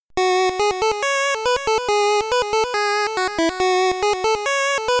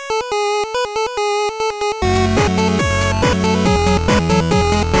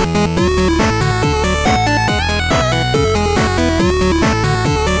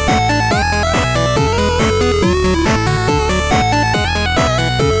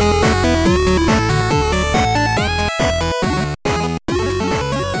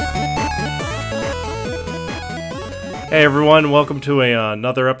everyone. Welcome to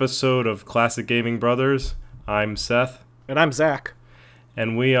another episode of Classic Gaming Brothers. I'm Seth. And I'm Zach.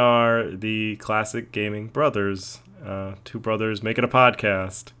 And we are the Classic Gaming Brothers. Two brothers making a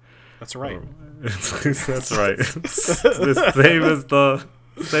podcast. That's right. That's right. Same as the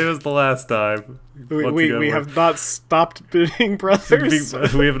last time. We have not stopped being brothers.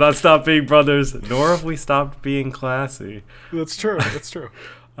 We have not stopped being brothers, nor have we stopped being classy. That's true. That's true.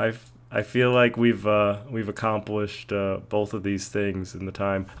 I feel like we've accomplished both of these things in the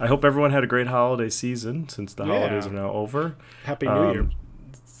time. I hope everyone had a great holiday season since the holidays are now over. Happy New Year.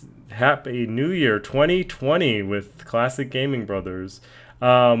 Happy New Year 2020 with Classic Gaming Brothers.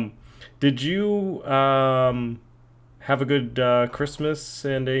 Did you have a good Christmas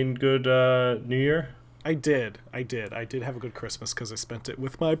and a good New Year? I did have a good Christmas because I spent it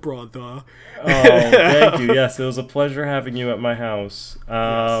with my brother. Oh, thank you. Yes, it was a pleasure having you at my house.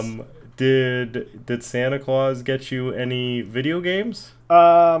 Yes. Did Santa Claus get you any video games?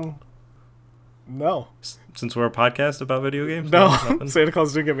 No. Since we're a podcast about video games? No, Santa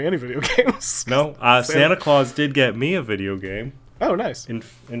Claus didn't get me any video games. No, Santa Claus did get me a video game. Oh, nice. In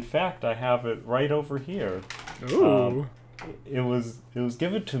fact, I have it right over here. Ooh. It was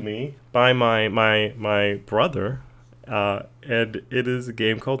given to me by my brother, and it is a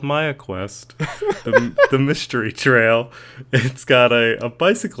game called Maya Quest, the Mystery Trail. It's got a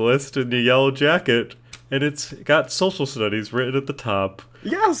bicyclist in a yellow jacket, and it's got social studies written at the top.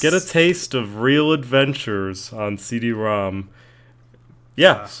 Yes. Get a taste of real adventures on CD-ROM.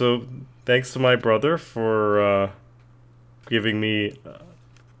 Yeah. So thanks to my brother for giving me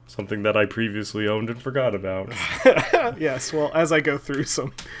something that I previously owned and forgot about. Yes, well, as I go through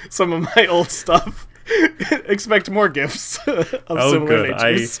some of my old stuff, expect more gifts of similar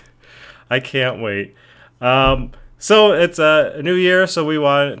natures. I can't wait. So it's a new year, so we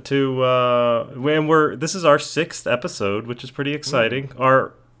want to, and this is our 6th episode, which is pretty exciting.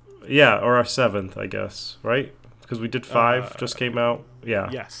 Or our 7th, I guess, right? Because we did 5, just came out. Yeah.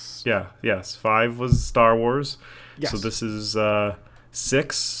 Yes. Yeah, yes. 5 was Star Wars. Yes. So this is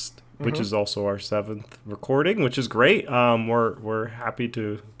 6th, which is also our 7th recording, which is great. We're happy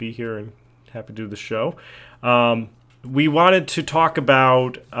to be here and happy to do the show. We wanted to talk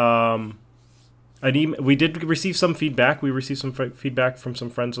about we did receive some feedback. We received some feedback from some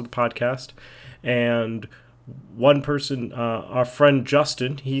friends of the podcast, and one person, our friend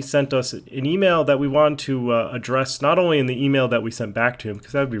Justin, he sent us an email that we wanted to address, not only in the email that we sent back to him,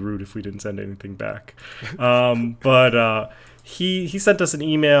 because that would be rude if we didn't send anything back, but he sent us an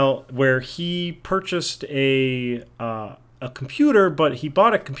email where he purchased a computer, but he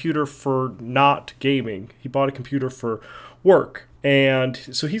bought a computer for not gaming. He bought a computer for work, and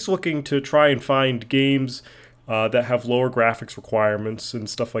so he's looking to try and find games that have lower graphics requirements and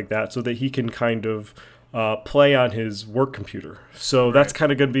stuff like that, so that he can kind of play on his work computer. So right. That's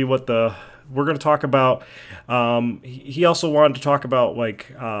kind of going to be what we're going to talk about. He also wanted to talk about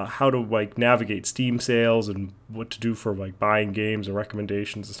how to navigate Steam sales and what to do for buying games and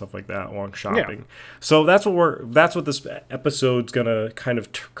recommendations and stuff like that along shopping. Yeah. So that's what this episode's going to kind of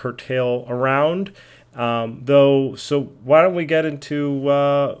curtail around. So why don't we get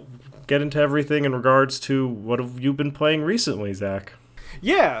into everything in regards to what have you been playing recently, Zach?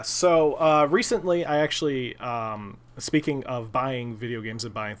 Yeah, so recently I actually, speaking of buying video games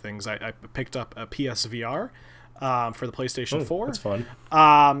and buying things, I picked up a PSVR for the PlayStation 4. That's fun.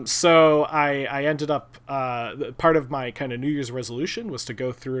 So I ended up, part of my kind of New Year's resolution was to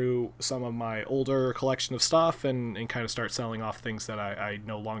go through some of my older collection of stuff and kind of start selling off things that I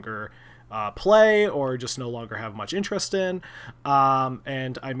no longer play or just no longer have much interest in.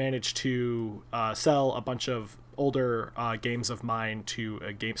 And I managed to sell a bunch of older games of mine to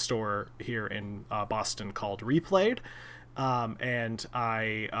a game store here in Boston called Replayed, and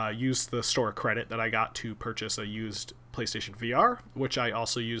I used the store credit that I got to purchase a used PlayStation VR, which I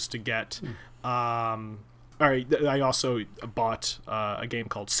also used to get I also bought a game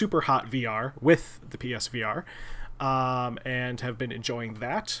called Super Hot VR with the PSVR, and have been enjoying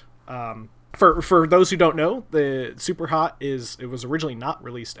that. For those who don't know, the Super Hot it was originally not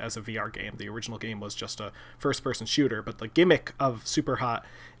released as a VR game. The original game was just a first-person shooter, but the gimmick of Super Hot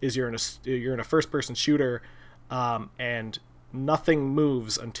is you're in a first-person shooter, and nothing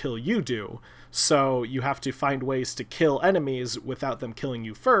moves until you do. So you have to find ways to kill enemies without them killing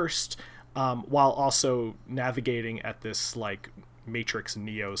you first, while also navigating at this Matrix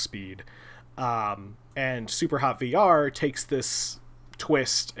Neo speed. And Super Hot VR takes this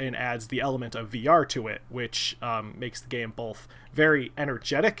twist and adds the element of VR to it, which makes the game both very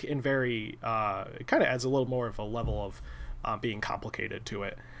energetic and very it kind of adds a little more of a level of being complicated to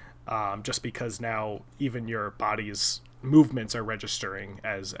it, just because now even your body's movements are registering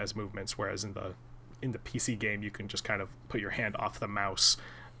as movements, whereas in the PC game you can just kind of put your hand off the mouse,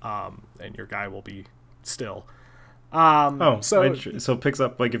 and your guy will be still. So it picks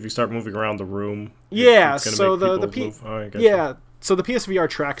up like if you start moving around the room. Yeah, it's so make the people move. I guess yeah. So the PSVR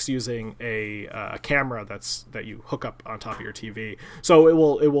tracks using a camera that you hook up on top of your TV. So it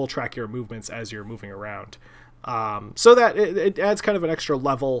will track your movements as you're moving around. So that it adds kind of an extra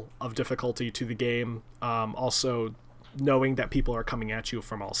level of difficulty to the game. Also, knowing that people are coming at you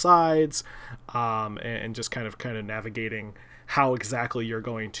from all sides, and just kind of navigating how exactly you're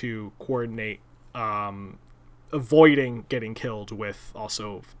going to coordinate, avoiding getting killed with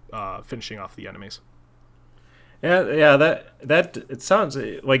also finishing off the enemies. Yeah. That it sounds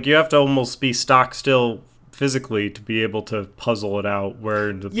like you have to almost be stock still physically to be able to puzzle it out. Where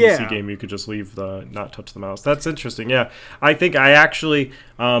in the PC game you could just leave not touch the mouse. That's interesting. Yeah, I think I actually,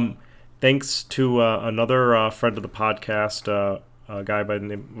 thanks to another friend of the podcast, a guy by the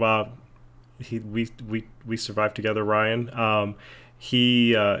name we survived together, Ryan.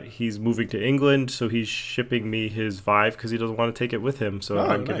 He's moving to England, so he's shipping me his Vive because he doesn't want to take it with him. So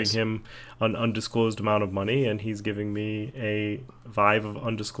I'm giving him an undisclosed amount of money, and he's giving me a Vive of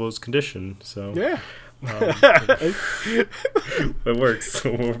undisclosed condition. So yeah, it works.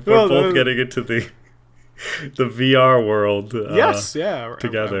 So we're both getting into the VR world. Yes, yeah,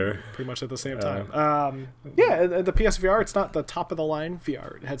 together, pretty much at the same time. Yeah, the PSVR, it's not the top of the line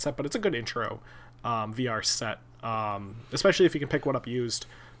VR headset, but it's a good intro VR set. Especially if you can pick one up used.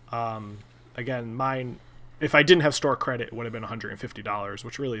 Again, mine, if I didn't have store credit, it would have been $150,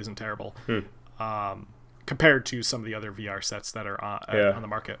 which really isn't terrible, compared to some of the other VR sets that are on the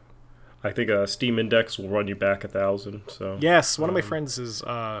market. I think a Steam Index will run you back $1,000. So yes, one of my friends is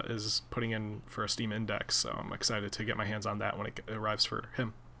putting in for a Steam Index, so I'm excited to get my hands on that when it arrives for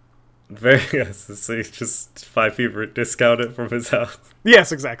him. Yes, so he's just $5 discount it from his house.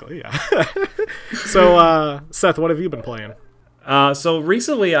 Yes, exactly. Yeah. So, Seth, what have you been playing? So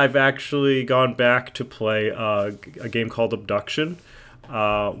recently, I've actually gone back to play a game called Abduction,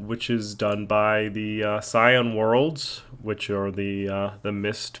 which is done by the Scion Worlds, which are the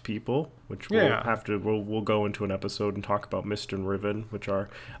Myst people. Which we'll go into an episode and talk about Myst and Riven, which are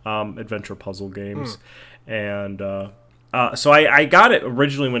adventure puzzle games, and. So I got it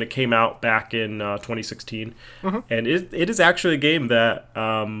originally when it came out back in 2016, and it is actually a game that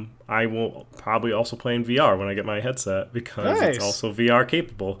I will probably also play in VR when I get my headset because it's also VR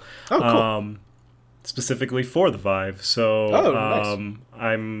capable. Oh, cool. Specifically for the Vive. So nice.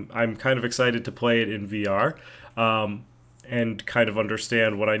 I'm kind of excited to play it in VR and kind of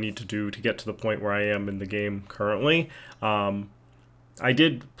understand what I need to do to get to the point where I am in the game currently. I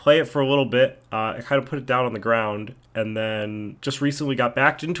did play it for a little bit. I kind of put it down on the ground, and then just recently got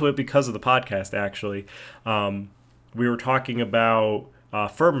back into it because of the podcast, actually. We were talking about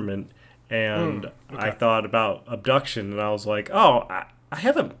Firmament, and I thought about Abduction, and I was like, oh, I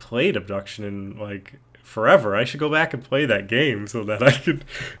haven't played Abduction in, like, forever. I should go back and play that game so that I could,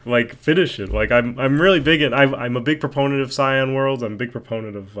 like, finish it. Like, I'm really big I'm a big proponent of Scion Worlds. I'm a big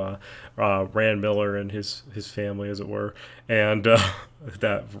proponent of Rand Miller and his family, as it were, and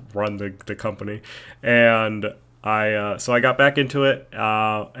that run the company. And so I got back into it,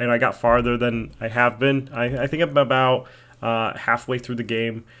 and I got farther than I have been. I think I'm about halfway through the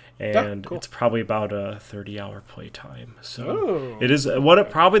game. And cool. It's probably about a 30-hour playtime. So it is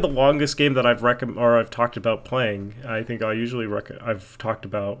probably the longest game that I've talked about playing. I think I've talked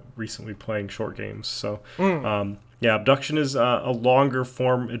about recently playing short games. So Abduction is a longer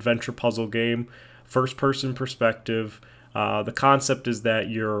form adventure puzzle game, first-person perspective. The concept is that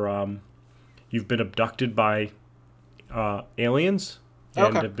you've been abducted by aliens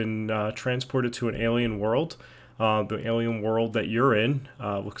and have been transported to an alien world. The alien world that you're in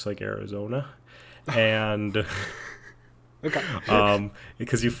looks like Arizona, and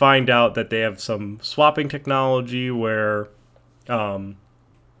because you find out that they have some swapping technology where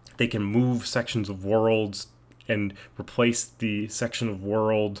they can move sections of worlds and replace the section of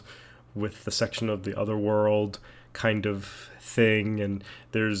world with the section of the other world kind of thing, and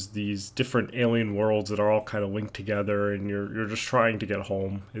there's these different alien worlds that are all kind of linked together, and you're just trying to get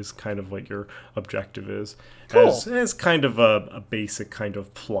home is kind of what your objective is. Cool. As kind of a basic kind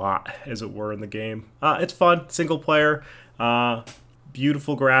of plot, as it were, in the game. It's fun, single player,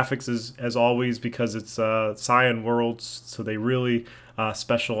 beautiful graphics as always, because it's Scion Worlds, so they really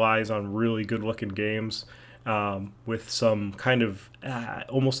specialize on really good looking games with some kind of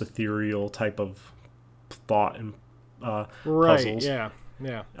almost ethereal type of thought and puzzles. Yeah.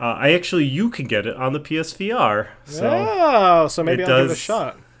 You can get it on the PSVR. So maybe I'll give it a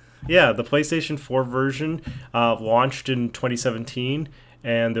shot. Yeah, the PlayStation 4 version launched in 2017,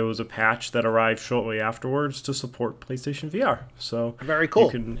 and there was a patch that arrived shortly afterwards to support PlayStation VR. So Very cool.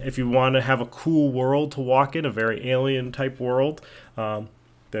 You can, if you want to have a cool world to walk in, a very alien type world,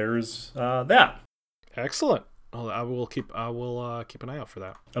 there's that. Excellent. Well, I will keep an eye out for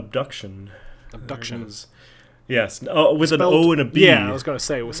that. Abduction. Abduction. Yes, with Spelled, an O and a B. Yeah, I was going to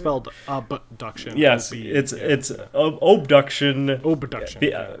say it was spelled abduction. Yes, O-B, it's yeah. obduction. Abduction.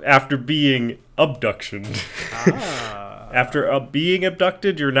 Yeah. After being abductioned. After being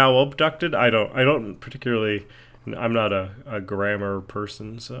abducted, you're now abducted. I don't particularly. I'm not a grammar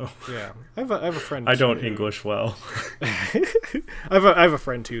person, so Yeah, I have a friend. I don't English well. I have a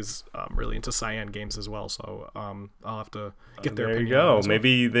friend who's really into Cyan games as well, so I'll have to get their There you opinion. go. on it as well. Maybe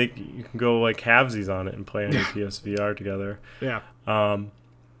you can go like halvesies on it and play on your PSVR together. Yeah.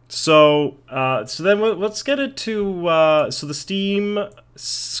 So then let's get into so the Steam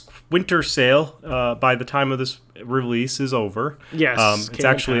winter sale by the time of this release is over. Yes, It's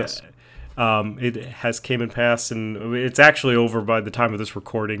actually it has came and passed, and it's actually over by the time of this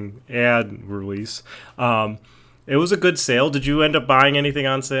recording and release. It was a good sale. Did you end up buying anything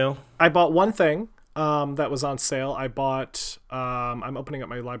on sale? I bought one thing that was on sale. I bought. I'm opening up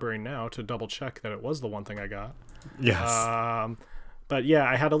my library now to double check that it was the one thing I got. Yes. But yeah,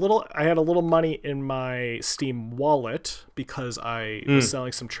 I had a little money in my Steam wallet because I was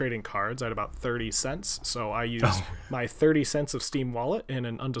selling some trading cards. I had about 30 cents, so I used my 30 cents of Steam wallet and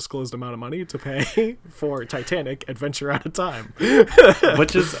an undisclosed amount of money to pay for Titanic: Adventure Out of Time,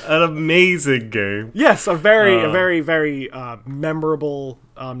 Which is an amazing game. Yes, a very memorable,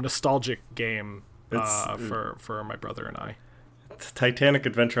 nostalgic game for my brother and I. Titanic: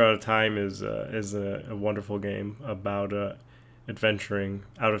 Adventure Out of Time is a wonderful game about adventuring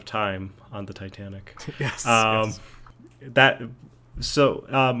out of time on the Titanic. Yes. That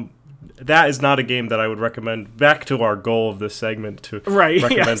that is not a game that I would recommend. Back to our goal of this segment to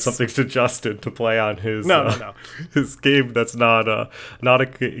recommend yes. something to Justin to play on his No. his game that's not a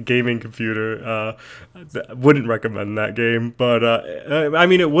gaming computer. Wouldn't recommend that game, but I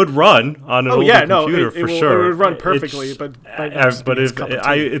mean it would run on an older computer for sure. It would run perfectly, but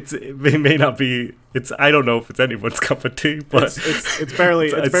it may not be. I don't know if it's anyone's cup of tea, but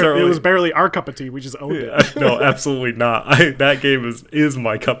it was barely our cup of tea. We just owned it. No, absolutely not. That game is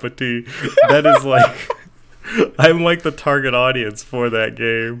my cup of tea. That is like I'm like the target audience for that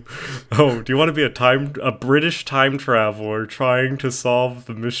game. Oh, do you want to be a British time traveler trying to solve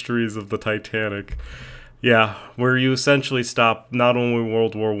the mysteries of the Titanic? Yeah, where you essentially stop not only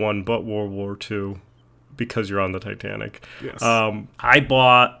World War I but World War II. Because you're on the Titanic. Yes. I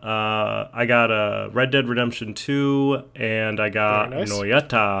got a Red Dead Redemption 2 and I got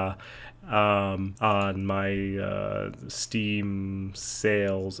Noyetta on my Steam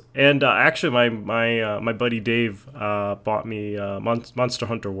sales. And actually my buddy Dave bought me Monster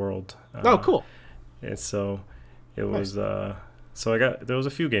Hunter World. Oh, cool. And so it was so there was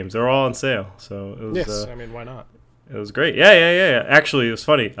a few games. They were all on sale. So it was yes, I mean, why not? It was great. Yeah. Actually, it was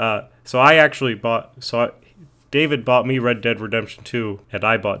funny. David bought me Red Dead Redemption 2, and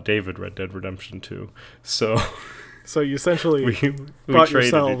I bought David Red Dead Redemption 2. So you essentially we bought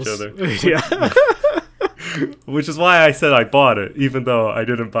traded yourselves. each other. Yeah. Which is why I said I bought it, even though I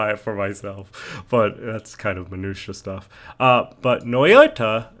didn't buy it for myself. But that's kind of minutia stuff. But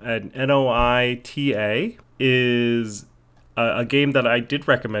Noita, and Noita, is a game that I did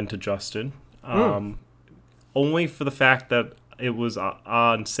recommend to Justin. Only for the fact that it was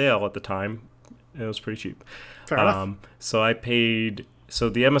on sale at the time. It was pretty cheap. Fair enough. So I paid. So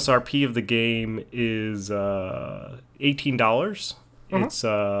the MSRP of the game is $18. Mm-hmm. It's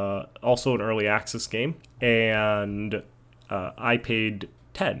also an early access game, and I paid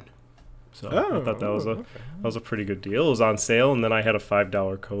 $10. So I thought that was a pretty good deal. It was on sale, and then I had a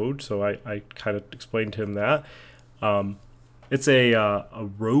 $5 code, so I kind of explained to him that. It's a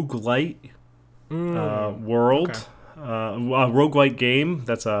roguelite world, a roguelite game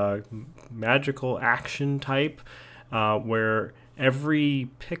that's a magical action type where every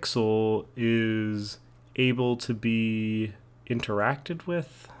pixel is able to be interacted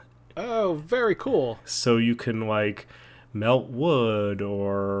with. Oh, very cool. So you can like melt wood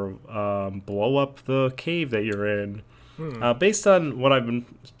or blow up the cave that you're in. Based on what I've been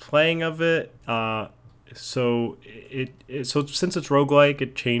playing of it, so since it's roguelike,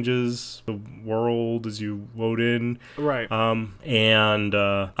 it changes the world as you load in. Right. And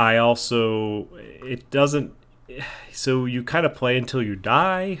I also, it doesn't, so you kind of play until you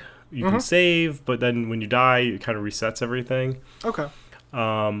die. You can save, but then when you die, it kind of resets everything. Okay.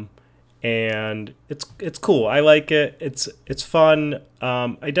 and it's cool. I like it. It's fun.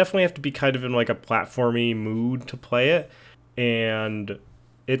 I definitely have to be kind of in like a platformy mood to play it, and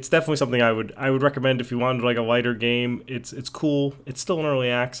it's definitely something I would recommend if you wanted like a lighter game. It's cool. It's still in early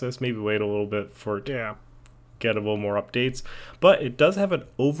access. Maybe wait a little bit for it to Yeah. get a little more updates, but it does have an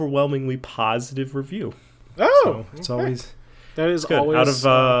overwhelmingly positive review. Oh, So it's okay. always That is good. always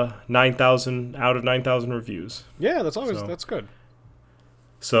Out of 9,000 reviews. yeah. That's always So- that's good.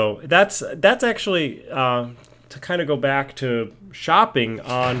 So that's actually to kind of go back to shopping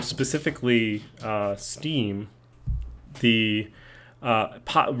on specifically Steam. The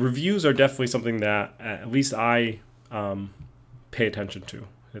reviews are definitely something that at least I pay attention to.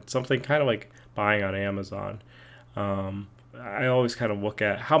 It's something kind of like buying on Amazon. I always kind of look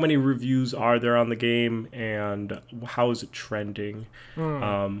at how many reviews are there on the game and how is it trending.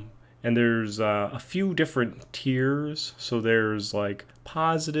 And there's a few different tiers. So there's like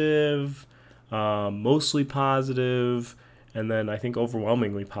positive, mostly positive, and then I think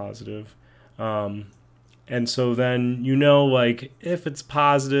overwhelmingly positive. And so then like if it's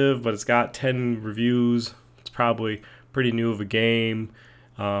positive but it's got 10 reviews, it's probably pretty new of a game.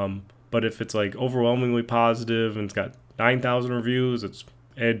 But if it's like overwhelmingly positive and it's got 9,000 reviews,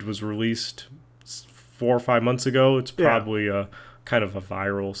 Edge was released 4 or 5 months ago, it's probably a kind of a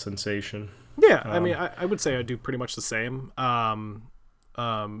viral sensation. Yeah, I mean, I would say I do pretty much the same. When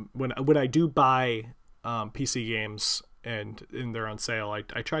I do buy PC games and they're on sale, I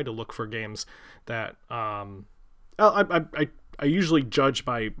try to look for games that I usually judge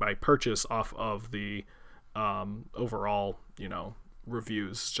my purchase off of the overall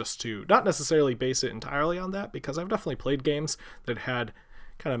reviews, just to not necessarily base it entirely on that, because I've definitely played games that had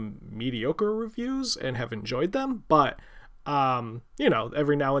kind of mediocre reviews and have enjoyed them, but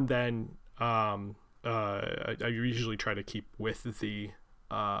every now and then I usually try to keep with the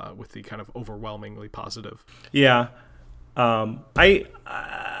kind of overwhelmingly positive. Yeah. I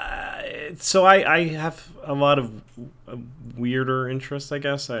have a lot of weirder interests, I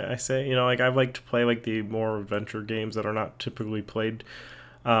guess I say. Like I like to play like the more adventure games that are not typically played.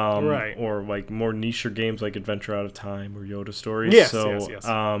 Right. Or like more niche games like Adventure Out of Time or Yoda Stories. Yes, so, yes.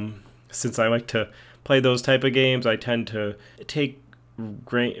 Since I like to play those type of games, I tend to take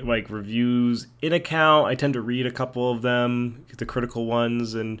great like reviews in account. I tend to read a couple of them, the critical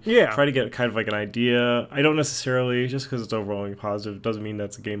ones, and try to get kind of like an idea. I don't necessarily, just because it's overwhelmingly positive doesn't mean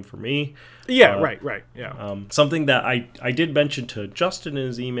that's a game for me. Yeah, right. Yeah. Something that I did mention to Justin in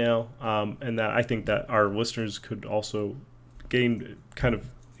his email, and that I think that our listeners could also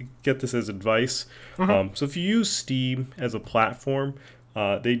get this as advice. So if you use Steam as a platform,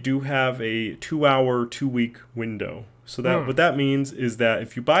 they do have a 2-hour, 2-week window. So that what that means is that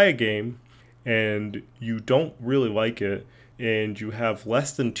if you buy a game and you don't really like it, and you have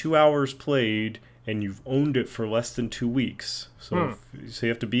less than 2 hours played, and you've owned it for less than 2 weeks, so you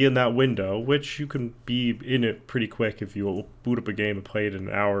have to be in that window, which you can be in it pretty quick if you boot up a game and play it in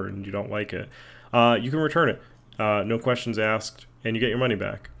an hour and you don't like it. You can return it, no questions asked, and you get your money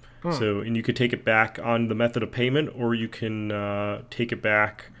back. And you could take it back on the method of payment, or you can take it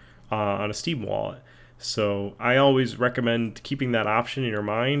back on a Steam wallet. So I always recommend keeping that option in your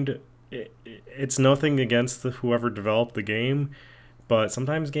mind. It's nothing against whoever developed the game, but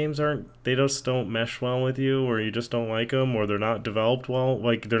sometimes games they just don't mesh well with you, or you just don't like them, or they're not developed well,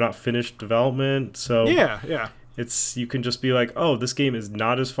 like they're not finished development. So yeah. You can just be like, oh, this game is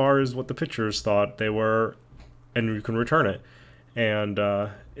not as far as what the pitchers thought they were, and you can return it. And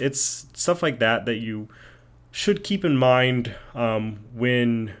it's stuff like that you should keep in mind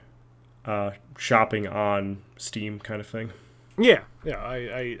when shopping on Steam, kind of thing. Yeah,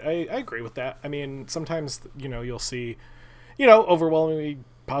 I agree with that. I mean, sometimes you'll see overwhelmingly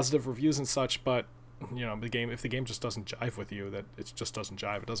positive reviews and such, but if the game just doesn't jive with you, that it just doesn't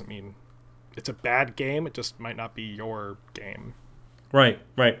jive. It doesn't mean it's a bad game. It just might not be your game. Right.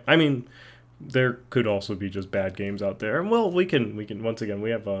 I mean, there could also be just bad games out there. Well, we can once again,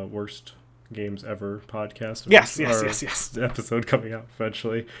 we have a worst games ever podcast. Yes. Episode coming out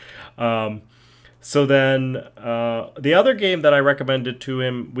eventually. So then the other game that I recommended to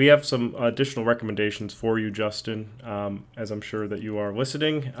him, we have some additional recommendations for you, Justin, as I'm sure that you are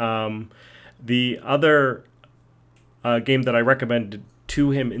listening. The other game that I recommended to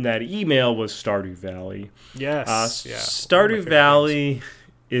him in that email was Stardew Valley. Yes. Stardew Valley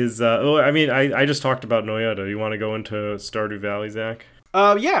is I just talked about Noyoda. You want to go into Stardew Valley, Zach?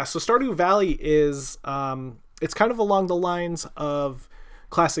 Yeah, so Stardew Valley is it's kind of along the lines of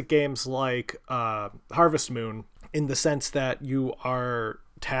classic games like Harvest Moon, in the sense that you are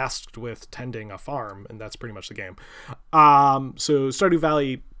tasked with tending a farm, and that's pretty much the game. So Stardew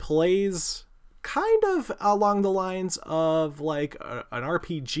Valley plays kind of along the lines of like an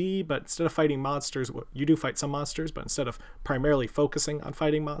RPG, but instead of fighting monsters, you do fight some monsters, but instead of primarily focusing on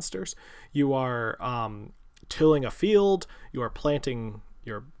fighting monsters, you are tilling a field, you are planting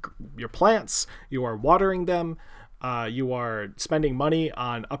your plants, you are watering them, you are spending money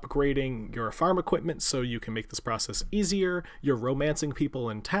on upgrading your farm equipment so you can make this process easier. You're romancing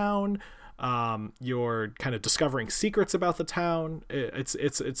people in town. You're kind of discovering secrets about the town.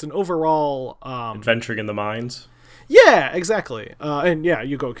 It's an overall adventuring in the mines. Yeah, exactly. And yeah,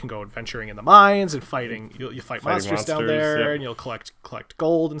 you can go adventuring in the mines and fighting. You fight monsters down there, yep. And you'll collect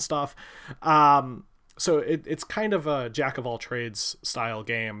gold and stuff. So it's kind of a jack of all trades style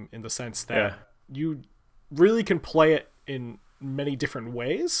game in the sense that you really can play it in many different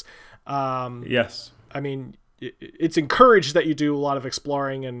ways. Yes. I mean, it's encouraged that you do a lot of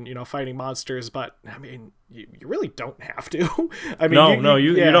exploring and, you know, fighting monsters, but I mean, you really don't have to. I mean,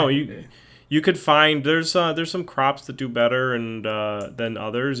 you don't. You could find there's some crops that do better and than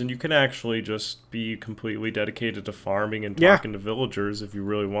others, and you can actually just be completely dedicated to farming and talking to villagers if you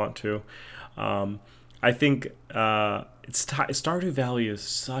really want to. I think Stardew Valley is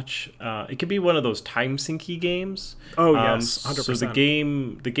such it can be one of those time sinky games. Oh yes, 100%. So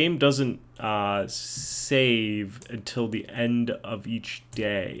the game doesn't save until the end of each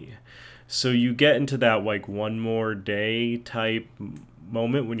day. So you get into that like one more day type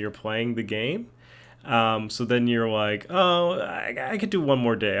moment when you're playing the game. So then you're like, oh, I could do one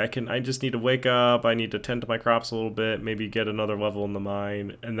more day. I just need to wake up. I need to tend to my crops a little bit, maybe get another level in the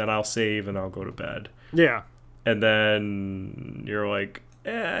mine, and then I'll save and I'll go to bed. Yeah. And then you're like,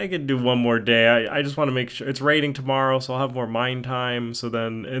 I could do one more day. I just want to make sure it's raining tomorrow, so I'll have more mine time. So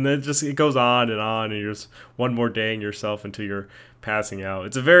then, and then it goes on, and you're just one more day in yourself until you're passing out.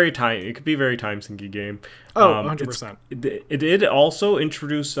 It could be a very time sinky game. Oh, 100%. It did also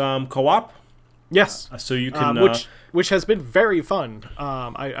introduce co-op. Yes. So you can which has been very fun.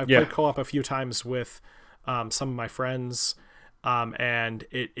 I've played co-op a few times with some of my friends, and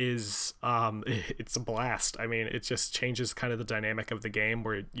it's a blast. I mean, it just changes kind of the dynamic of the game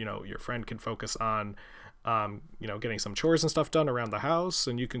where, you know, your friend can focus on getting some chores and stuff done around the house,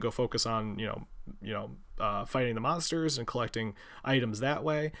 and you can go focus on fighting the monsters and collecting items that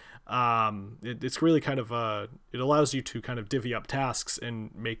way. It's really kind of it allows you to kind of divvy up tasks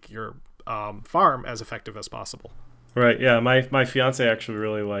and make your farm as effective as possible. Right. Yeah. My fiance actually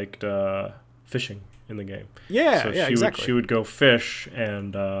really liked fishing in the game. Yeah. So exactly. She would go fish,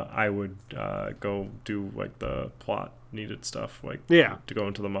 and I would go do like the plot needed stuff, like to go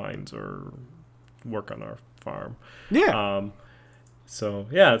into the mines or work on our farm. Yeah. So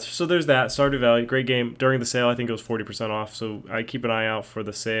there's that. Stardew Valley, great game. During the sale, I think it was 40% off. So I keep an eye out for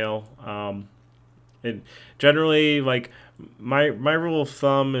the sale. And generally, like my rule of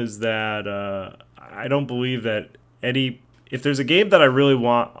thumb is that I don't believe that if there's a game that I really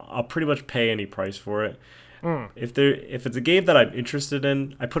want, I'll pretty much pay any price for it. If it's a game that I'm interested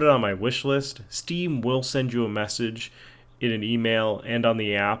in, I put it on my wish list. Steam will send you a message in an email and on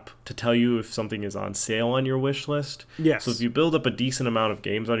the app to tell you if something is on sale on your wish list. Yes. So if you build up a decent amount of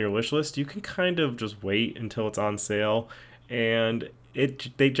games on your wish list, you can kind of just wait until it's on sale, and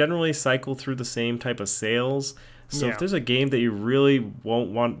they generally cycle through the same type of sales. So if there's a game that you really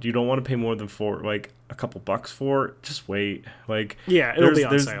don't want to pay more than a couple bucks for, just wait. Like it'll be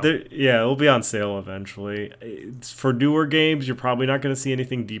on sale. It'll be on sale eventually. For newer games, you're probably not going to see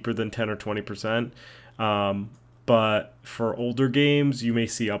anything deeper than 10 or 20%. But for older games, you may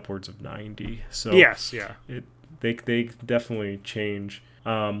see upwards of 90. So yes, yeah. They definitely change.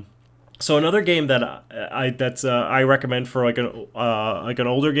 So another game that I recommend for like an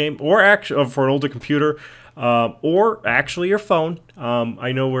older game, or actually for an older computer, or actually your phone.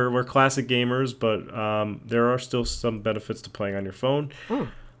 I know we're classic gamers, but there are still some benefits to playing on your phone.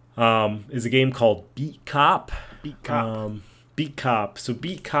 Is a game called Beat Cop. Beat Cop. So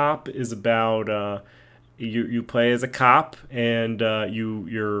Beat Cop is about you play as a cop, and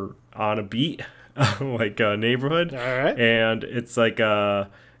you're on a beat, like a neighborhood. All right. And it's like a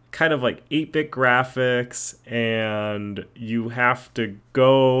kind of like 8-bit graphics, and you have to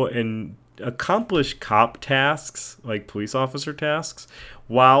go and accomplish cop tasks, like police officer tasks,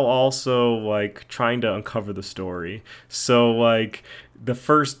 while also like trying to uncover the story. So like the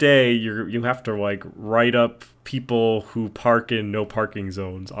first day you have to like write up people who park in no parking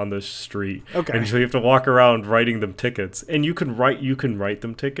zones on the street. Okay. And so you have to walk around writing them tickets. And you can write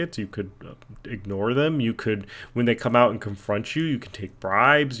them tickets. You could ignore them. You could, when they come out and confront you, you can take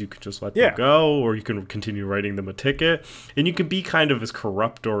bribes. You could just let them go, or you can continue writing them a ticket. And you can be kind of as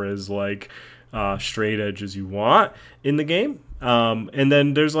corrupt or as like straight edge as you want in the game. And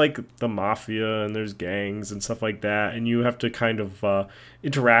then there's like the mafia and there's gangs and stuff like that, and you have to kind of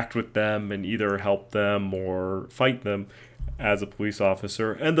interact with them and either help them or fight them as a police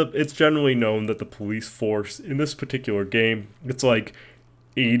officer. And it's generally known that the police force in this particular game, it's like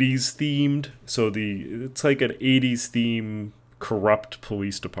 80s themed, so it's like an 80s theme corrupt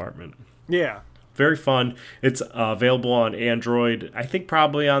police department. Yeah. Very fun. It's available on Android, I think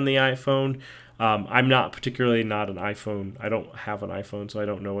probably on the iPhone. I'm not an iPhone. I don't have an iPhone, so I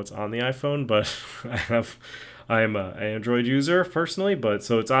don't know what's on the iPhone, but I'm an Android user personally, but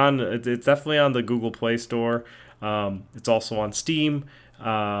so it's definitely on the Google Play Store. It's also on Steam,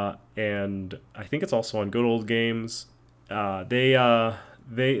 and I think it's also on Good Old Games. They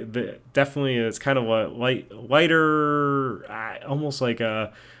definitely, it's kind of a lighter, almost like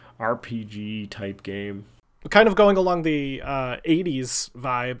a RPG type game. Kind of going along the 80s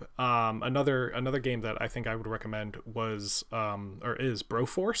vibe, another game that I think I would recommend is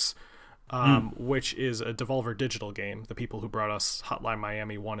Broforce, which is a Devolver Digital game, the people who brought us Hotline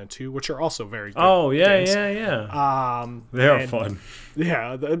Miami 1 and 2, which are also very good games. They are fun.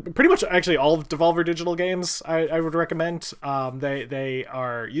 Yeah, pretty much actually all of Devolver Digital games I would recommend. They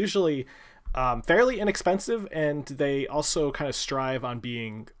are usually fairly inexpensive, and they also kind of strive on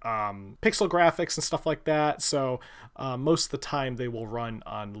being pixel graphics and stuff like that, so most of the time they will run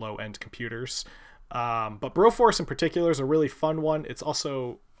on low-end computers. But Broforce in particular is a really fun one. It's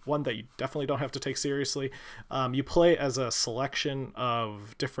also one that you definitely don't have to take seriously. You play as a selection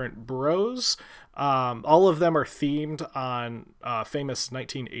of different bros. All of them are themed on famous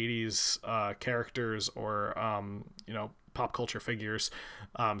 1980s characters or pop culture figures.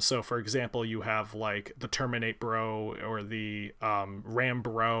 So for example, you have like the Terminate Bro or the Ram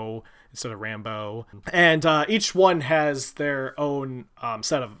Bro instead of Rambo, and each one has their own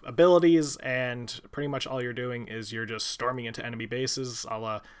set of abilities, and pretty much all you're doing is you're just storming into enemy bases a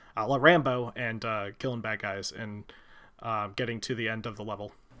la Rambo and killing bad guys and getting to the end of the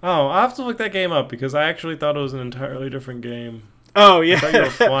level. Oh, I'll have to look that game up because I actually thought it was an entirely different game. Oh yeah, I thought you were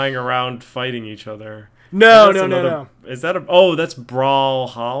flying around fighing each other. No. Is that that's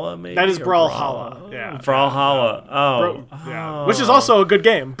Brawlhalla, maybe? That is Brawlhalla. Yeah. Brawlhalla. Yeah. Which is also a good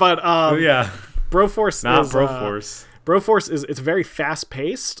game, but Broforce not is Broforce. Broforce is it's very fast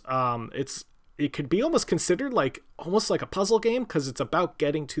paced. It could be almost considered almost like a puzzle game because it's about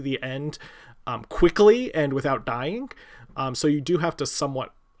getting to the end quickly and without dying. So you do have to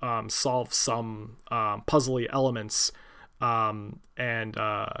somewhat solve some puzzly elements. And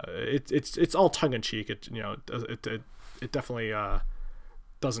it's all tongue in cheek. It definitely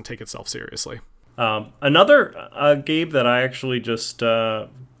doesn't take itself seriously. Another game that I actually just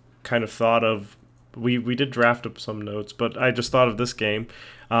kind of thought of. We did draft up some notes, but I just thought of this game.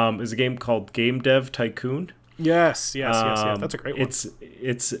 Is a game called Game Dev Tycoon. Yes. That's a great one.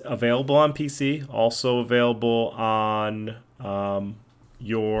 It's available on PC, also available on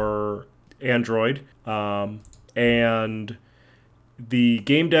your Android. And the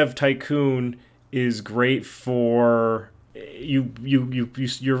Game Dev Tycoon is great for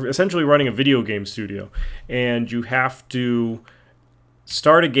you're essentially running a video game studio, and you have to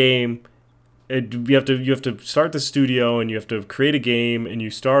start a game. You have to start the studio, and you have to create a game, and you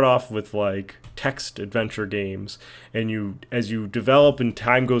start off with like text adventure games, and as you develop and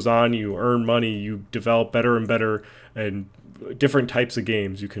time goes on, you earn money, you develop better and better and different types of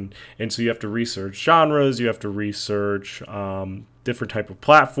games and so you have to research genres, you have to research different type of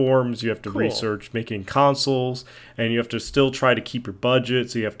platforms, you have to research making consoles, and you have to still try to keep your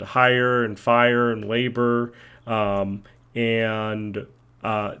budget, so you have to hire and fire and labor and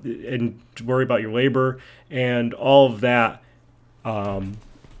worry about your labor and all of that,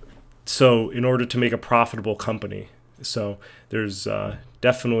 so in order to make a profitable company. So there's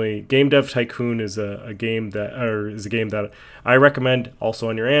definitely Game Dev Tycoon is a game that I recommend, also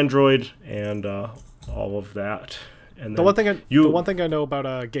on your Android and all of that. And the one thing I know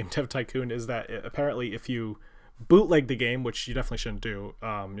about Game Dev Tycoon is that apparently if you bootleg the game, which you definitely shouldn't do,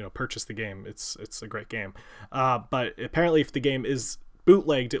 purchase the game. It's a great game. But apparently if the game is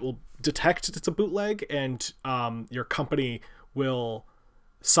bootlegged, it will detect it's a bootleg, and your company will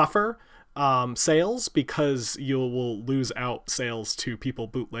suffer sales because you will lose out sales to people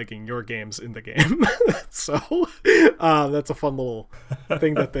bootlegging your games in the game. So that's a fun little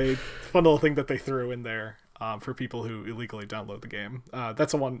thing that they threw in there. for people who illegally download the game.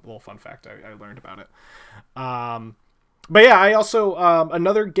 That's a one little fun fact I learned about it. But yeah, I also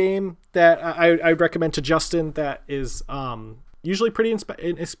another game that I recommend to Justin that is usually pretty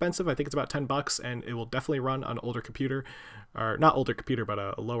inexpensive. I think it's about $10, and it will definitely run on an older computer, or not older computer, but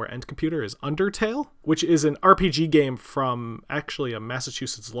a lower end computer. Is Undertale, which is an RPG game from actually a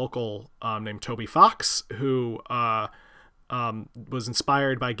Massachusetts local named Toby Fox, who was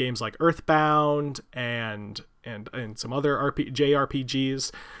inspired by games like Earthbound and some other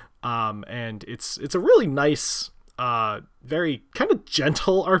JRPGs, and it's a really nice, very kind of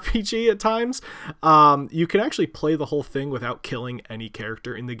gentle RPG at times. You can actually play the whole thing without killing any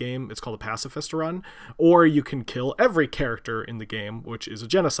character in the game. It's called a pacifist run, or you can kill every character in the game, which is a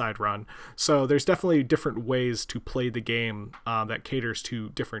genocide run. So there's definitely different ways to play the game that caters to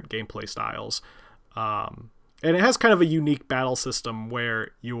different gameplay styles. And it has kind of a unique battle system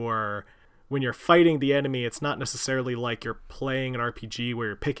where when you're fighting the enemy, it's not necessarily like you're playing an RPG where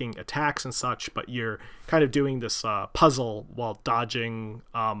you're picking attacks and such, but you're kind of doing this puzzle while dodging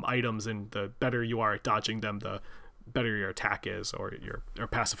items, and the better you are at dodging them, the better your attack is, or your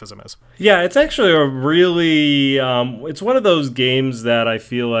pacifism is. Yeah, it's actually a really it's one of those games that I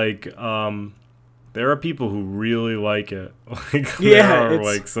feel like there are people who really like it. There are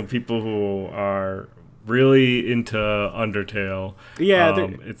like some people who are really into Undertale. Yeah,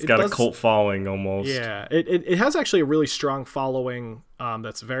 it's got a cult following almost. Yeah, it has actually a really strong following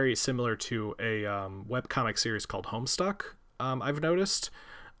that's very similar to a webcomic series called Homestuck, I've noticed.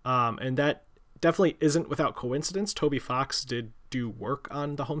 And that definitely isn't without coincidence. Toby Fox did do work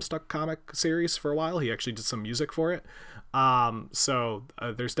on the Homestuck comic series for a while. He actually did some music for it. So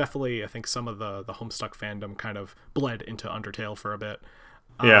there's definitely, I think, some of the Homestuck fandom kind of bled into Undertale for a bit.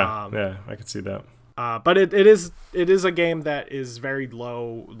 Yeah, I could see that. But it is a game that is very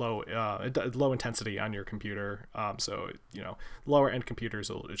low intensity on your computer. So lower end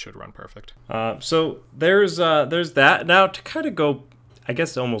computers, it should run perfect. So there's that. Now to kind of go, I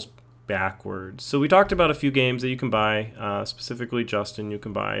guess, almost backwards. So we talked about a few games that you can buy. Specifically, Justin, you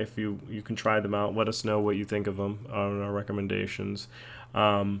can buy if you can try them out. Let us know what you think of them on our recommendations.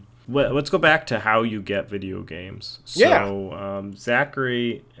 Let's go back to how you get video games. So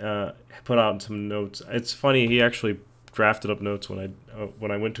Zachary put out some notes. It's funny, he actually drafted up notes when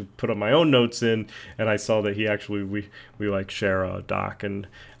I went to put up my own notes in, and I saw that he actually we like share a doc, and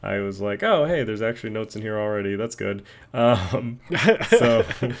I was like, oh hey, there's actually notes in here already. That's good.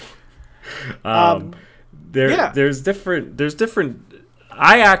 There's different.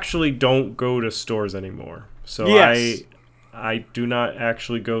 I actually don't go to stores anymore. So yes. I do not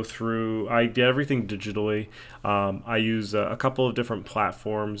actually go through. I get everything digitally. I use a couple of different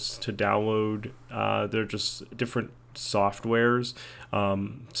platforms to download. They're just different softwares.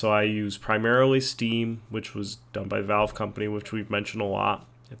 So I use primarily Steam, which was done by Valve Company, which we've mentioned a lot.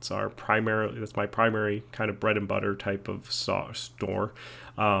 That's my primary kind of bread and butter type of store.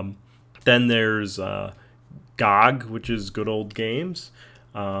 Then there's GOG, which is Good Old Games.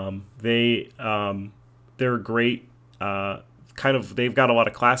 They're great. They've got a lot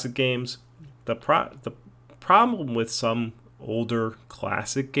of classic games. The problem with some older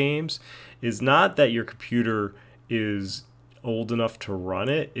classic games is not that your computer is old enough to run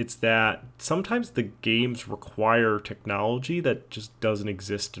it. It's that sometimes the games require technology that just doesn't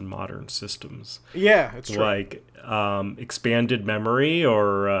exist in modern systems. Yeah, it's true. Like expanded memory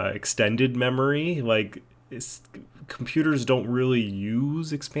or extended memory. Like computers don't really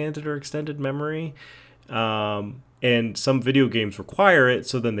use expanded or extended memory. And some video games require it,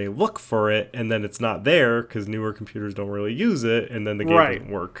 so then they look for it, and then it's not there because newer computers don't really use it, and then the game doesn't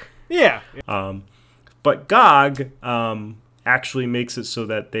work. Yeah. But GOG actually makes it so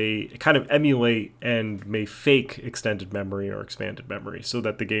that they kind of emulate and may fake extended memory or expanded memory so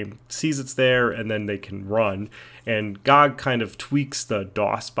that the game sees it's there and then they can run. And GOG kind of tweaks the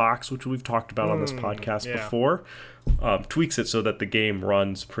DOS box, which we've talked about on this podcast before, tweaks it so that the game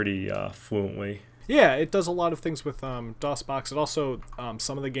runs pretty fluently. Yeah, it does a lot of things with DOSBox. It also,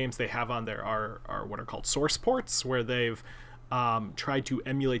 some of the games they have on there are what are called source ports, where they've tried to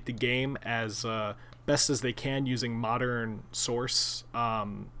emulate the game as best as they can using modern source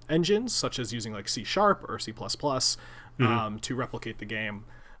engines, such as using like C# or C++, to replicate the game.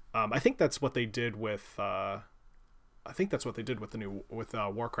 I think that's what they did with. I think that's what they did with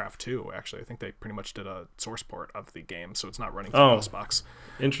Warcraft 2. Actually, I think they pretty much did a source port of the game, so it's not running through DOSBox.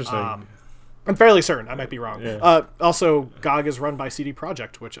 Interesting. I'm fairly certain. I might be wrong. Yeah. Also, GOG is run by CD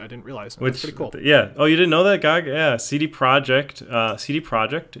Projekt, which I didn't realize. That's pretty cool. Yeah. Oh, you didn't know that, GOG? Yeah. CD Projekt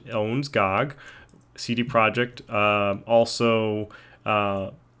owns GOG. CD Projekt also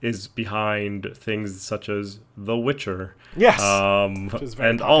is behind things such as The Witcher. Yes, which is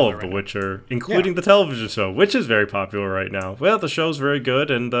very and all of popular The right Witcher, including the television show, which is very popular right now. Well, the show's very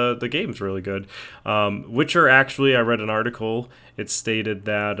good, and the game's really good. Witcher, actually, I read an article. It stated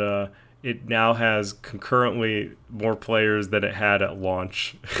that it now has concurrently more players than it had at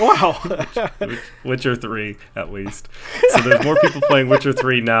launch. Wow. Witcher 3, at least. So there's more people playing Witcher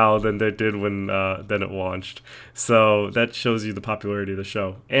 3 now than they did when than it launched. So that shows you the popularity of the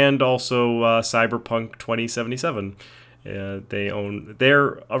show. And also Cyberpunk 2077.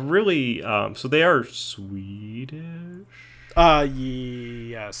 They're a really, so they are Swedish?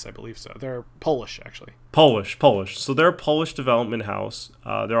 Yes, I believe so. They're Polish, actually. Polish. So they're a Polish development house.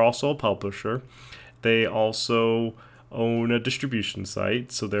 They're also a publisher. They also own a distribution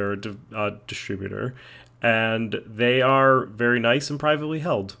site, so they're a distributor, and they are very nice and privately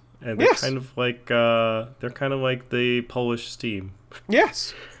held. And they're kind of like the Polish Steam.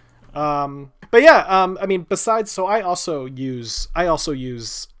 Yes. But yeah, I mean, besides, so I also use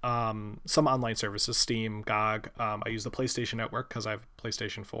some online services, Steam, GOG. I use the PlayStation Network because I have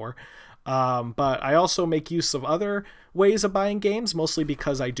PlayStation 4. But I also make use of other ways of buying games, mostly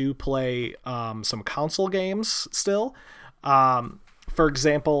because I do play some console games still. For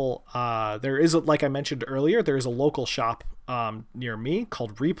example, there is, like I mentioned earlier, there is a local shop near me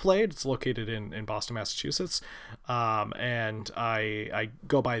called Replayed. It's located in Boston, Massachusetts. And I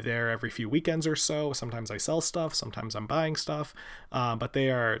go by there every few weekends or so. Sometimes I sell stuff, sometimes I'm buying stuff. But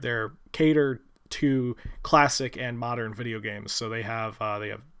they're catered to classic and modern video games. So they have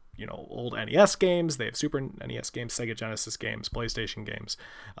old NES games, they have Super NES games, Sega Genesis games, PlayStation games,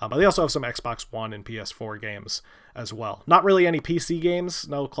 but they also have some Xbox One and PS4 games as well. Not really any PC games,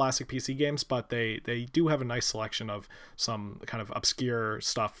 no classic PC games, but they do have a nice selection of some kind of obscure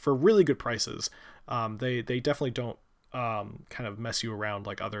stuff for really good prices. They definitely don't kind of mess you around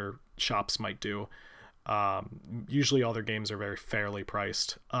like other shops might do. Usually all their games are very fairly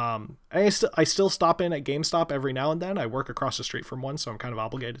priced. I still stop in at GameStop every now and then. I work across the street from one, so I'm kind of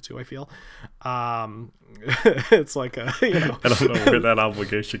obligated to, I feel. It's like I don't know where that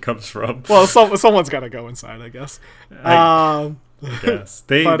obligation comes from. Well, someone's got to go inside, I guess. I guess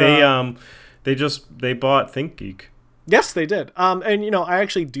they bought ThinkGeek. Yes, they did. And I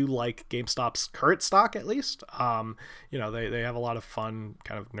actually do like GameStop's current stock, at least. They have a lot of fun,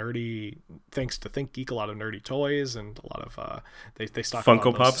 kind of nerdy, thanks to ThinkGeek, a lot of nerdy toys and a lot of they stock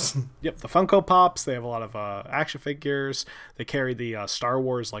Funko Pops. Yep, the Funko Pops. They have a lot of action figures. They carry the Star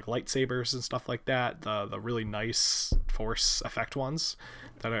Wars like lightsabers and stuff like that. The really nice Force effect ones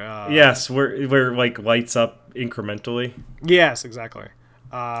that are yes, where like lights up incrementally. Yes, exactly.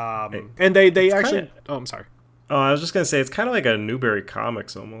 And they actually. Oh, I'm sorry. Oh, I was just going to say, it's kind of like a Newberry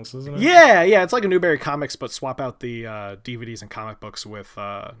Comics almost, isn't it? Yeah, it's like a Newberry Comics, but swap out the DVDs and comic books with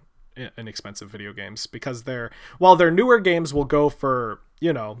inexpensive video games. Because their newer games will go for,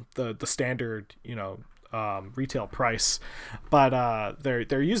 the standard, retail price. But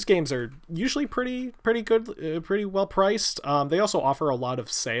their used games are usually pretty good, pretty well priced. They also offer a lot of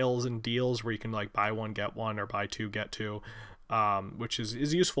sales and deals where you can like buy one, get one, or buy two, get two. Which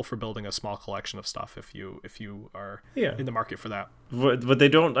is useful for building a small collection of stuff if you are in the market for that. But they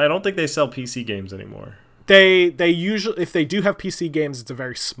don't. I don't think they sell PC games anymore. They usually, if they do have PC games, it's a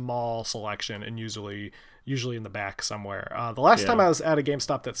very small selection and usually in the back somewhere. The last time I was at a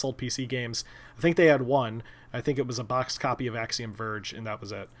GameStop that sold PC games, I think they had one. I think it was a boxed copy of Axiom Verge, and that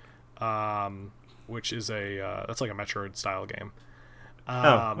was it. Which is that's like a Metroid style game.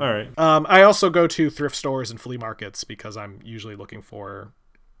 All right. I also go to thrift stores and flea markets because I'm usually looking for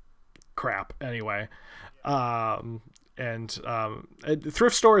crap anyway.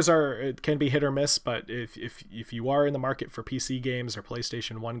 Thrift stores can be hit or miss, but if you are in the market for PC games or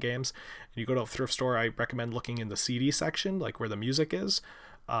PlayStation 1 games and you go to a thrift store, I recommend looking in the CD section, like where the music is.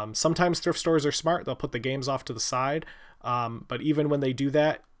 Sometimes thrift stores are smart. They'll put the games off to the side. But even when they do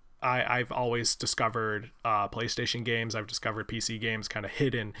that, I've always discovered PlayStation games. I've discovered PC games kind of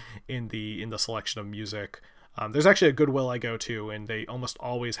hidden in the selection of music. There's actually a Goodwill I go to, and they almost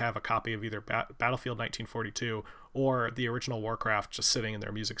always have a copy of either Battlefield 1942 or the original Warcraft just sitting in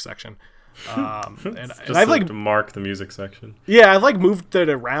their music section. And I've like to mark the music section. Yeah, I've like moved it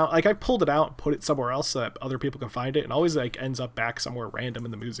around. Like I pulled it out and put it somewhere else so that other people can find it, and always like ends up back somewhere random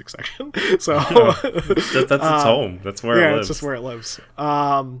in the music section. So that's its home. That's where it lives. It's just where it lives.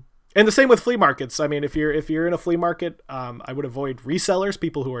 And the same with flea markets. I mean, if you're in a flea market, I would avoid resellers,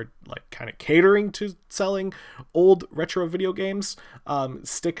 people who are like kind of catering to selling old retro video games.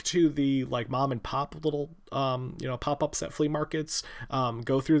 Stick to the like mom and pop little pop ups at flea markets.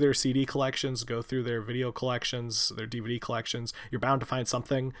 Go through their CD collections, go through their video collections, their DVD collections. You're bound to find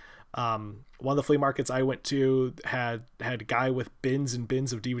something. One of the flea markets I went to had a guy with bins and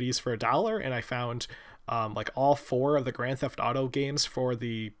bins of DVDs for $1, and I found like all 4 of the Grand Theft Auto games for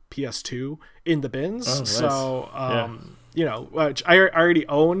the PS2 in the bins. Oh, nice. So, which I already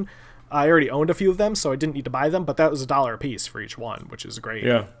own. I already owned a few of them, so I didn't need to buy them, but that was $1 a piece for each one, which is great.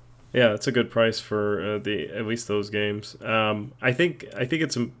 Yeah. Yeah, it's a good price for at least those games. I think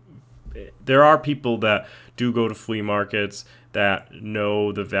there are people that do go to flea markets that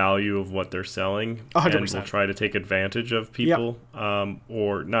know the value of what they're selling 100%. and will try to take advantage of people,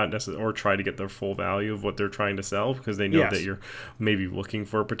 or not necessarily, or try to get their full value of what they're trying to sell, because they know that you're maybe looking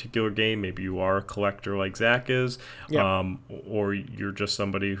for a particular game. Maybe you are a collector like Zach is, or you're just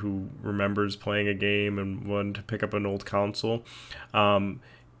somebody who remembers playing a game and wanted to pick up an old console.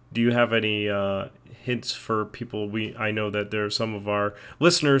 Do you have any hints for people? I know that there are some of our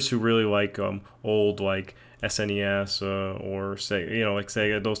listeners who really like old like SNES or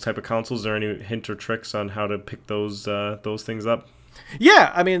Sega, those type of consoles. Is there any hint or tricks on how to pick those things up?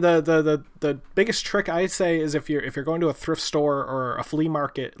 Yeah, I mean the biggest trick I'd say is if you're going to a thrift store or a flea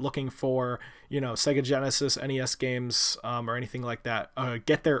market looking for Sega Genesis, NES games, or anything like that,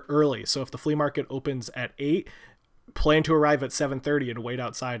 get there early. So if the flea market opens at 8, plan to arrive at 7:30 and wait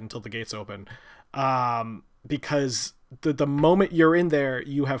outside until the gates open, because the moment you're in there,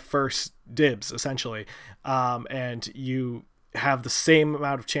 you have first dibs essentially, and you have the same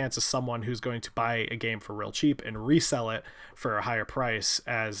amount of chance as someone who's going to buy a game for real cheap and resell it for a higher price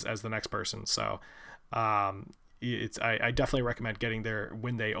as the next person. So I definitely recommend getting there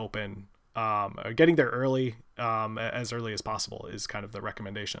when they open, getting there early, as early as possible is kind of the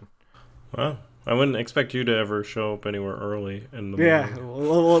recommendation. Wow. I wouldn't expect you to ever show up anywhere early in the morning. Yeah,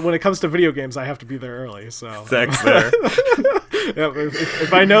 well, when it comes to video games, I have to be there early. So Zach's there.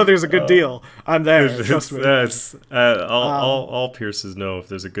 if I know there's a good deal, I'm there. Trust me. All Pierces know if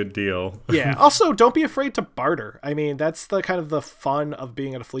there's a good deal. Yeah. Also, don't be afraid to barter. I mean, that's the kind of the fun of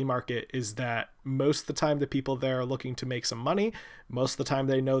being at a flea market, is that most of the time the people there are looking to make some money. Most of the time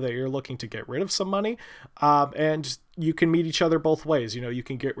they know that you're looking to get rid of some money, and you can meet each other both ways. You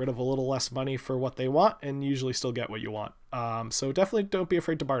can get rid of a little less money for what they want and usually still get what you want. So definitely don't be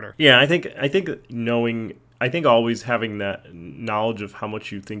afraid to barter. Yeah, I think always having that knowledge of how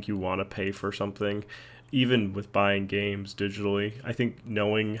much you think you want to pay for something, even with buying games digitally, I think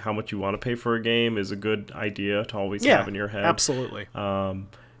knowing how much you want to pay for a game is a good idea to always have in your head. Absolutely.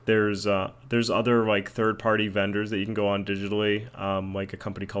 There's other like third-party vendors that you can go on digitally, like a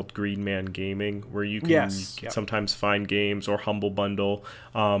company called Green Man Gaming, where you can sometimes find games, or Humble Bundle.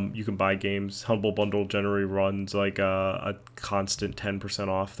 You can buy games. Humble Bundle generally runs like a constant 10%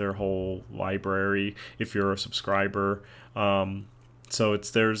 off their whole library if you're a subscriber. So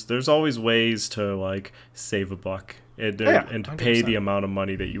there's always ways to like save a buck and to pay the amount of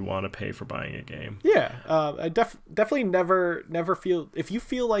money that you want to pay for buying a game. Yeah, I definitely never feel, if you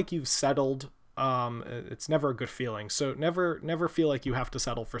feel like you've settled, it's never a good feeling. So never feel like you have to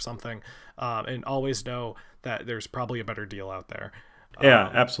settle for something, and always know that there's probably a better deal out there.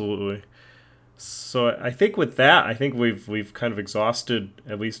 Yeah, absolutely. So I think with that, we've kind of exhausted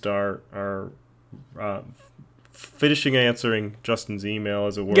at least our finishing answering Justin's email,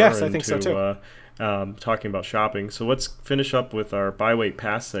 as it were. Yes, I think so too. Talking about shopping. So let's finish up with our Buy Wait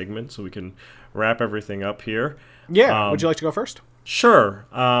Pass segment so we can wrap everything up here. Yeah, would you like to go first? Sure.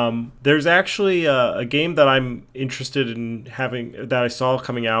 There's actually a game that I'm interested in having, that I saw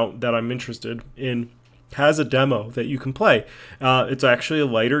coming out, that I'm interested in, has a demo that you can play. It's actually a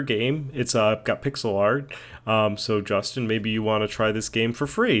lighter game. It's got pixel art. So Justin, maybe you want to try this game for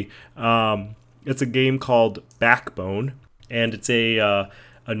free. It's a game called Backbone, and it's a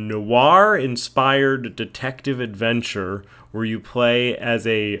noir-inspired detective adventure where you play as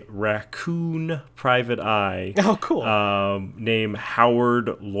a raccoon private eye. Oh, cool. Named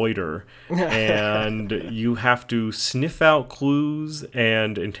Howard Loiter. And you have to sniff out clues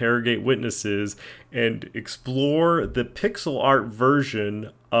and interrogate witnesses and explore the pixel art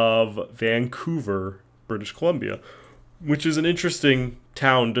version of Vancouver, British Columbia, which is an interesting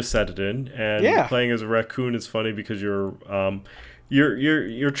town to set it in. And playing as a raccoon is funny because you're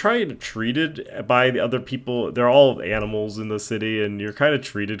trying to treated by the other people. They're all animals in the city, and you're kind of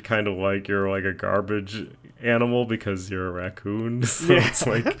treated kind of like you're like a garbage animal because you're a raccoon. So Yeah. it's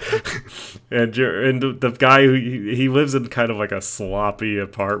like, and the guy who he lives in kind of like a sloppy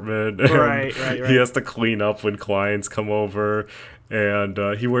apartment, and Right. he has to clean up when clients come over, and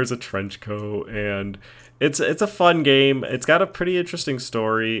he wears a trench coat, and it's a fun game. It's got a pretty interesting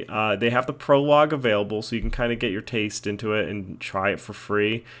story. They have the prologue available, so you can kind of get your taste into it and try it for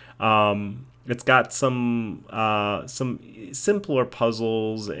free. It's got some simpler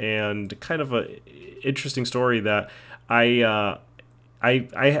puzzles and kind of a interesting story that I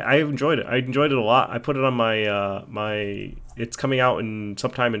enjoyed it. I enjoyed it a lot. I put it on my it's coming out in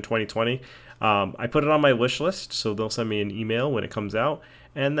sometime in 2020. I put it on my wish list, so they'll send me an email when it comes out.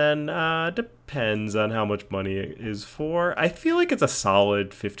 And then depends on how much money it is for. I feel like it's a solid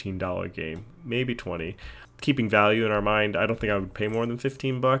 $15 game, maybe 20. Keeping value in our mind, I don't think I would pay more than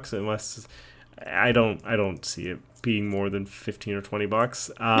 $15 unless I don't see it being more than 15 or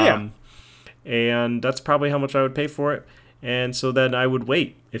 $20. Yeah. And that's probably how much I would pay for it. And so then I would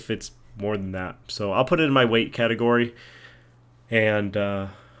wait if it's more than that. So I'll put it in my wait category, and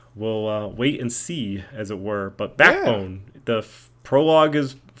we'll wait and see, as it were. But Backbone, the prologue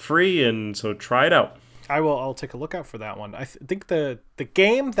is free, and so try it out. I'll take a look out for that one. I think the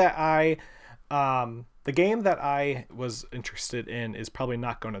game that I was interested in is probably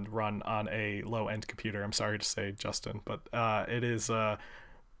not going to run on a low end computer. I'm sorry to say, Justin, but it is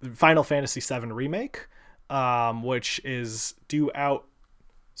Final Fantasy VII Remake, which is due out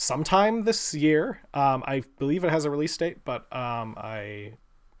sometime this year. I believe it has a release date, but I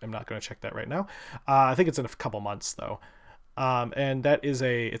am not going to check that right now. I think it's in a couple months though. And that is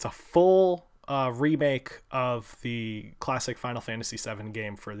it's a full remake of the classic Final Fantasy VII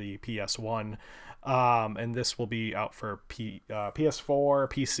game for the PS1. And this will be out for PS4,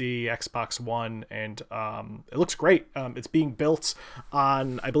 PC, Xbox One, and it looks great. It's being built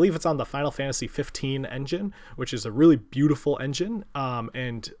on, I believe it's on the Final Fantasy 15 engine, which is a really beautiful engine.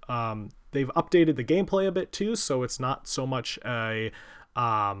 And they've updated the gameplay a bit too, so it's not so much a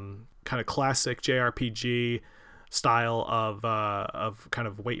kind of classic JRPG style of kind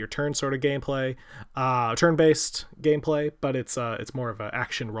of wait your turn sort of gameplay, turn-based gameplay, but it's more of an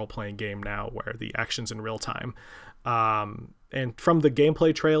action role-playing game now where the action's in real time. And from the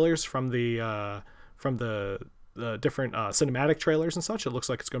gameplay trailers, from the different cinematic trailers and such, it looks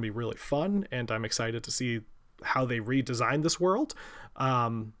like it's going to be really fun, and I'm excited to see how they redesign this world.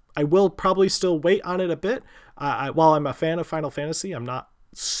 I will probably still wait on it a bit. While I'm a fan of Final Fantasy, I'm not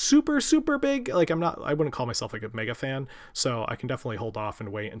super big. Like I wouldn't call myself like a mega fan, so I can definitely hold off and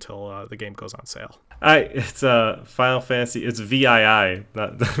wait until the game goes on sale. It's Final Fantasy. It's VII.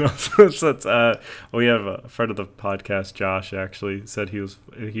 We have a friend of the podcast, Josh, actually said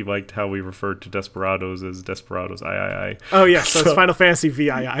he liked how we referred to Desperados as Desperados III. Oh yeah, so it's Final Fantasy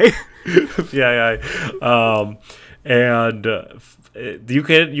VII. VII. And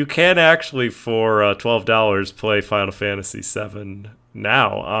you can actually for $12 play Final Fantasy VII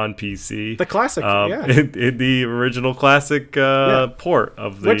now on PC. The classic, in the original classic port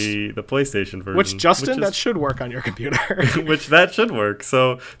of the PlayStation version. Which, Justin, that should work on your computer. Which that should work.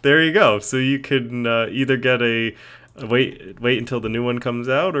 So there you go. So you can either get wait until the new one comes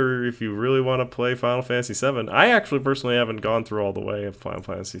out, or if you really want to play Final Fantasy VII. I actually personally haven't gone through all the way of Final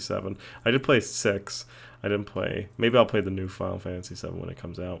Fantasy VII. I did play 6. I didn't play. Maybe I'll play the new Final Fantasy VII when it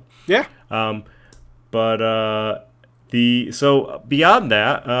comes out. Yeah. So beyond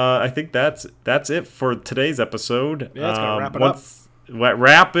that, I think that's it for today's episode. Yeah, let's go wrap it up.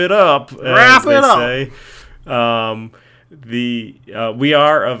 Wrap it up. Wrap it up. Say. We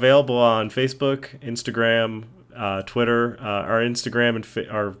are available on Facebook, Instagram, Twitter. Our Instagram and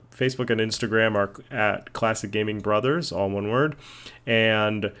our Facebook and Instagram are at Classic Gaming Brothers, all one word,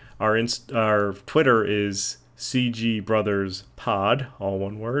 and our Twitter is CG Brothers Pod, all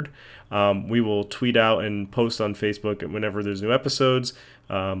one word. We will tweet out and post on Facebook whenever there's new episodes.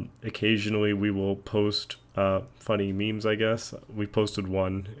 Occasionally we will post funny memes, I guess. We posted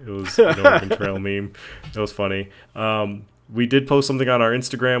one. It was an Oregon Trail meme. It was funny. We did post something on our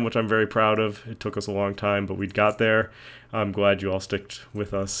Instagram, which I'm very proud of. It took us a long time, but we got there. I'm glad you all sticked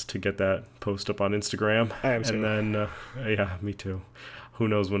with us to get that post up on Instagram. I am too. And then, yeah, me too. Who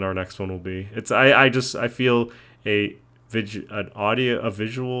knows when our next one will be? I feel a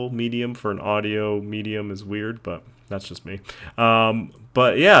visual medium for an audio medium is weird, but that's just me.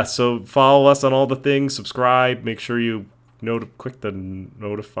 But yeah, so follow us on all the things, subscribe, make sure you click the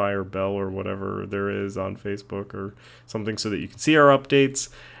notifier bell or whatever there is on Facebook or something so that you can see our updates.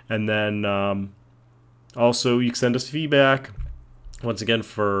 And then also you can send us feedback. Once again,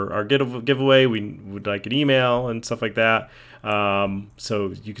 for our giveaway, we would like an email and stuff like that.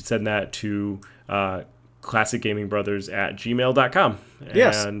 So you could send that to classicgamingbrothers@gmail.com.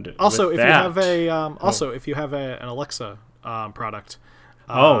 Yes. And Also, with if you that- have if you have an Alexa product,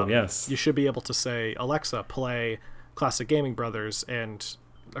 yes, you should be able to say, Alexa, play Classic Gaming Brothers, and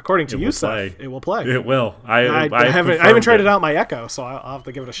according to It you, will Seth, play. it will play. it will. I haven't tried it out my Echo, so I'll have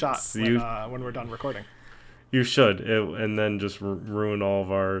to give it a shot You- when we're done recording. You should, and then just ruin all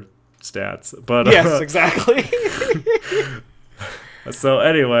of our stats. But Yes, exactly. So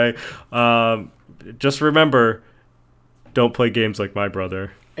anyway, just remember, don't play games like my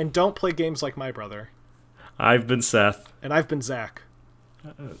brother. And don't play games like my brother. I've been Seth, And I've been Zach.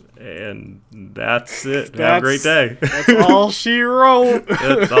 and that's it. Have a great day. That's all she wrote.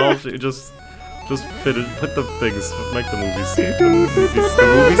 That's all. Just put the things, make the movies. The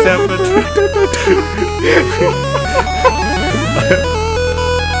movies happen.